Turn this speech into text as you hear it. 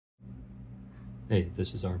Hey,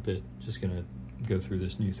 this is Armpit. Just gonna go through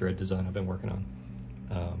this new thread design I've been working on.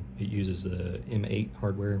 It uses the M8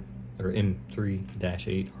 hardware, or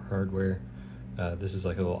M3-8 hardware. This is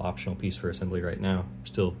like a little optional piece for assembly right now.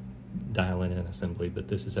 Still dialing in assembly, but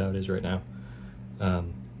this is how it is right now.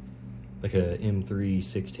 Like a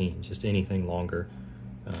M3-16, just anything longer.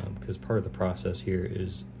 Because part of the process here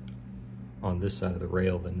is on this side of the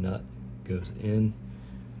rail, the nut goes in.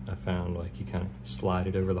 I found like you kind of slide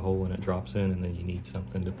it over the hole and it drops in, and then you need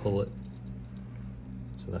something to pull it.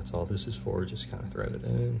 So that's all this is for, just kind of thread it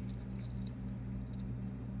in.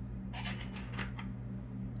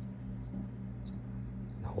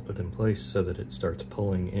 Hold it in place so that it starts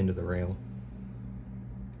pulling into the rail.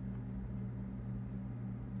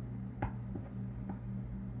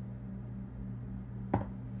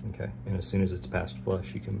 Okay, and as soon as it's past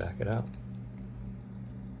flush, you can back it out.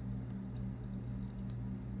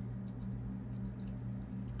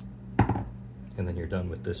 And then you're done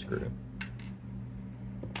with this screw.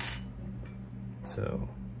 So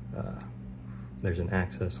there's an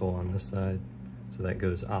access hole on this side, so that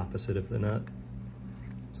goes opposite of the nut,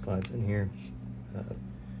 slides in here,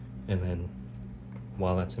 and then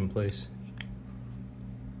while that's in place,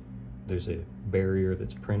 there's a barrier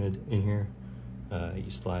that's printed in here. You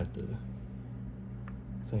slide the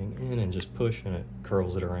thing in and just push, and it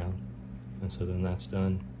curls it around, and so then that's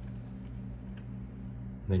done.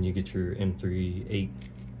 Then you get your M3-8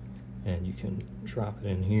 and you can drop it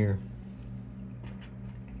in here.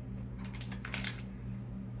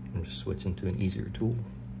 I'm just switching to an easier tool.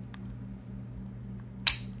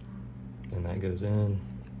 And that goes in,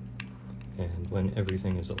 and when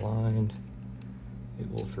everything is aligned, it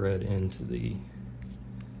will thread into the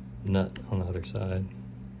nut on the other side.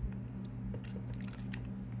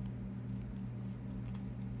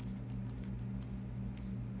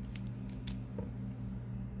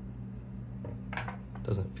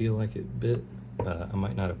 Doesn't feel like it bit. I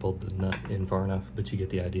might not have pulled the nut in far enough, but you get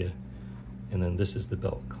the idea. And then this is the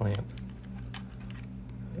belt clamp.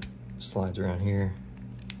 Slides around here,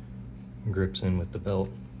 grips in with the belt,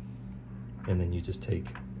 and then you just take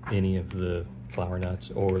any of the flower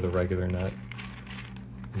nuts or the regular nut,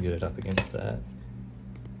 get it up against that,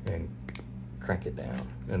 and crank it down,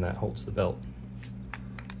 and that holds the belt.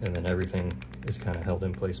 And then everything is kind of held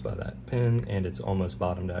in place by that pin, and it's almost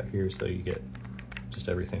bottomed out here, so you get just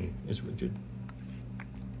everything is rigid.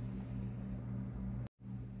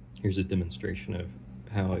 Here's a demonstration of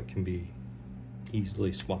how it can be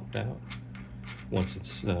easily swapped out once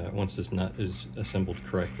it's once this nut is assembled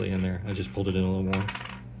correctly in there. I just pulled it in a little more.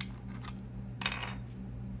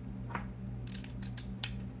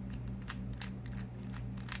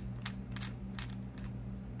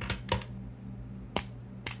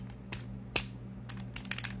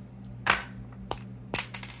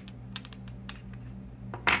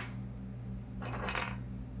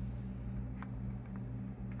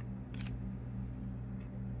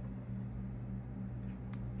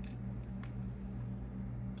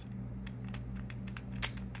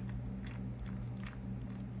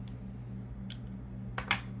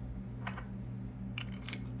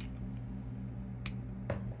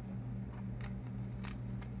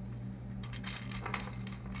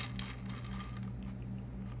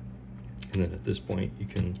 And then at this point, you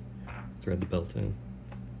can thread the belt in.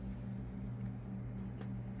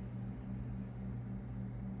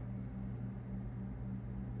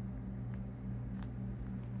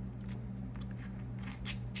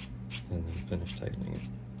 And then finish tightening it.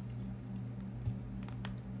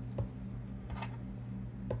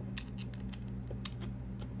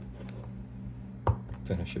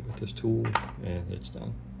 Finish it with this tool, and it's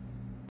done.